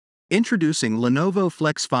Introducing Lenovo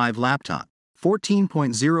Flex 5 Laptop,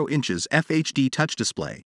 14.0 inches FHD touch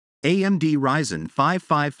display, AMD Ryzen 5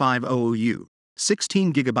 5500U,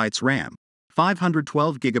 16GB RAM,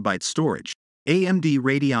 512GB storage, AMD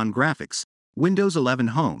Radeon graphics, Windows 11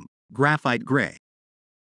 Home, Graphite Gray.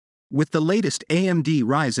 With the latest AMD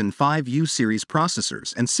Ryzen 5U series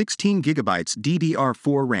processors and 16GB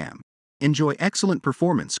DDR4 RAM, enjoy excellent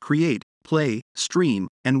performance, create, play, stream,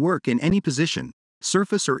 and work in any position,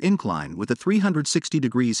 surface or incline, with a 360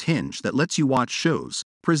 degrees hinge that lets you watch shows,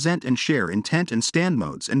 present and share in tent and stand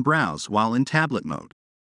modes, and browse while in tablet mode.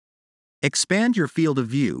 Expand your field of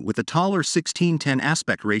view with a taller 16:10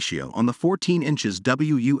 aspect ratio on the 14 inches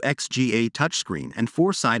WUXGA touchscreen and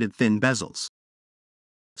 4-sided thin bezels.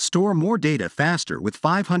 Store more data faster with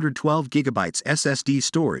 512GB SSD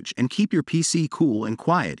storage and keep your PC cool and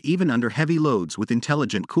quiet even under heavy loads with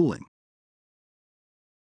intelligent cooling.